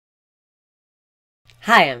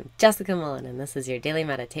Hi, I'm Jessica Mullen, and this is your daily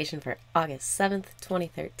meditation for August 7th,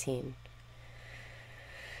 2013.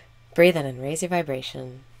 Breathe in and raise your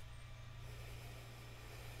vibration.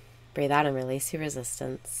 Breathe out and release your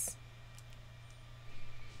resistance.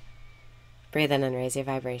 Breathe in and raise your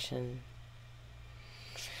vibration.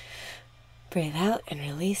 Breathe out and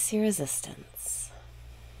release your resistance.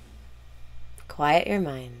 Quiet your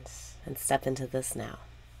mind and step into this now.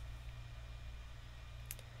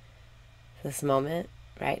 This moment,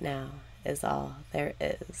 right now, is all there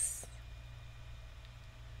is.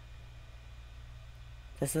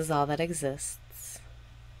 This is all that exists.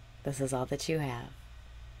 This is all that you have.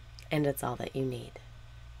 And it's all that you need.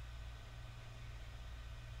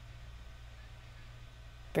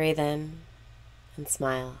 Breathe in and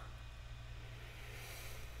smile.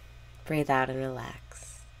 Breathe out and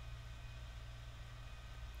relax.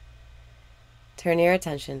 Turn your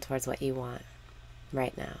attention towards what you want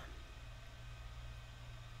right now.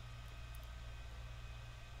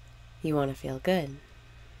 You want to feel good.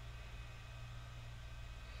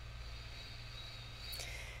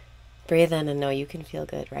 Breathe in and know you can feel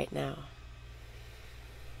good right now.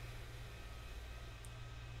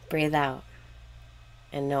 Breathe out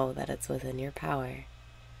and know that it's within your power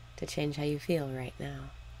to change how you feel right now.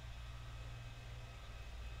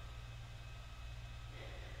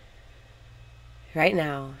 Right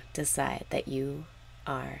now, decide that you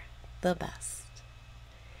are the best.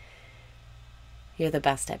 You're the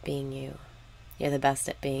best at being you. You're the best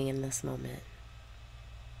at being in this moment.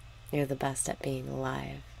 You're the best at being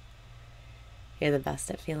alive. You're the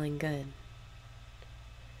best at feeling good.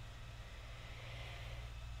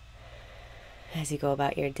 As you go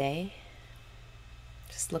about your day,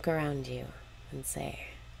 just look around you and say,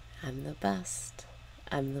 I'm the best.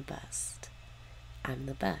 I'm the best. I'm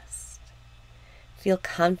the best. Feel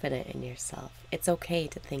confident in yourself. It's okay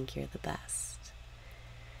to think you're the best.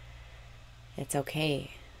 It's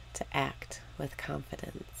okay to act with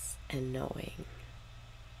confidence and knowing,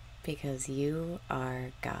 because you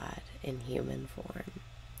are God in human form.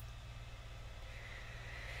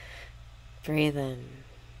 Breathe in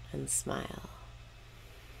and smile.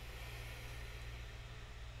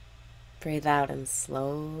 Breathe out and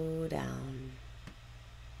slow down.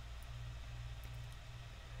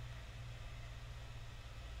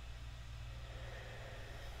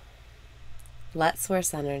 Let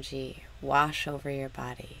source energy wash over your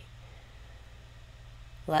body.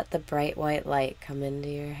 Let the bright white light come into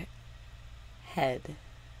your head,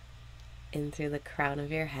 in through the crown of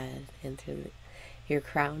your head, in through your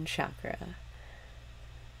crown chakra.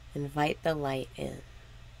 Invite the light in.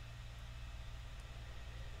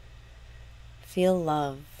 Feel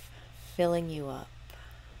love filling you up,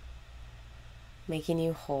 making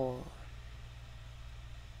you whole.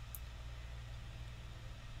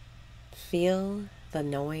 Feel the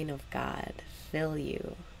knowing of God fill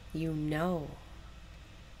you. You know.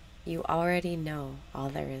 You already know all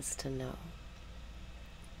there is to know.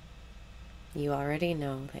 You already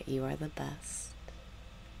know that you are the best.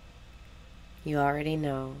 You already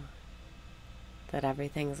know that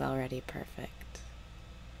everything's already perfect.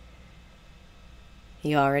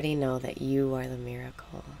 You already know that you are the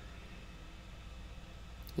miracle.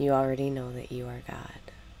 You already know that you are God.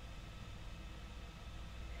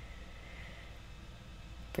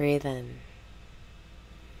 Breathe in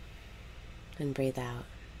and breathe out.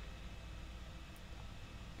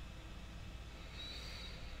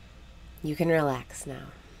 You can relax now.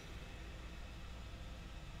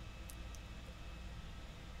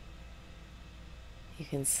 You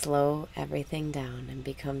can slow everything down and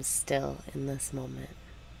become still in this moment.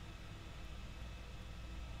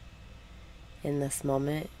 In this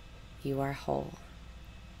moment, you are whole.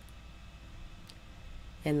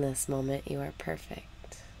 In this moment, you are perfect.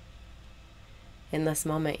 In this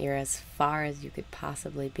moment, you're as far as you could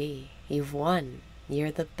possibly be. You've won.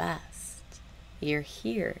 You're the best. You're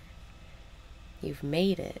here. You've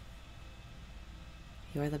made it.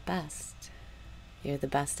 You're the best. You're the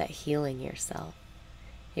best at healing yourself.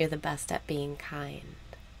 You're the best at being kind.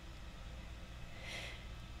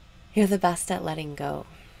 You're the best at letting go.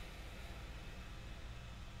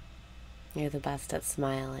 You're the best at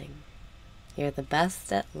smiling. You're the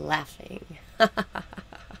best at laughing.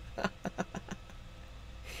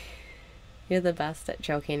 You're the best at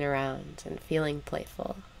joking around and feeling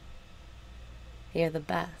playful. You're the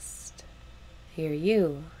best. You're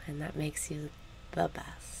you, and that makes you the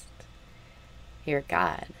best. You're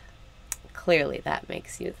God. Clearly that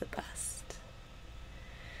makes you the best.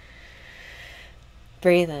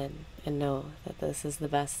 Breathe in and know that this is the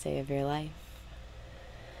best day of your life.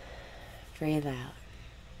 Breathe out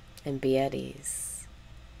and be at ease.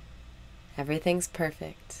 Everything's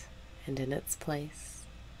perfect and in its place.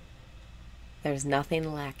 There's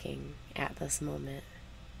nothing lacking at this moment.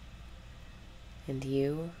 And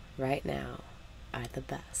you, right now, are the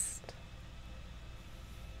best.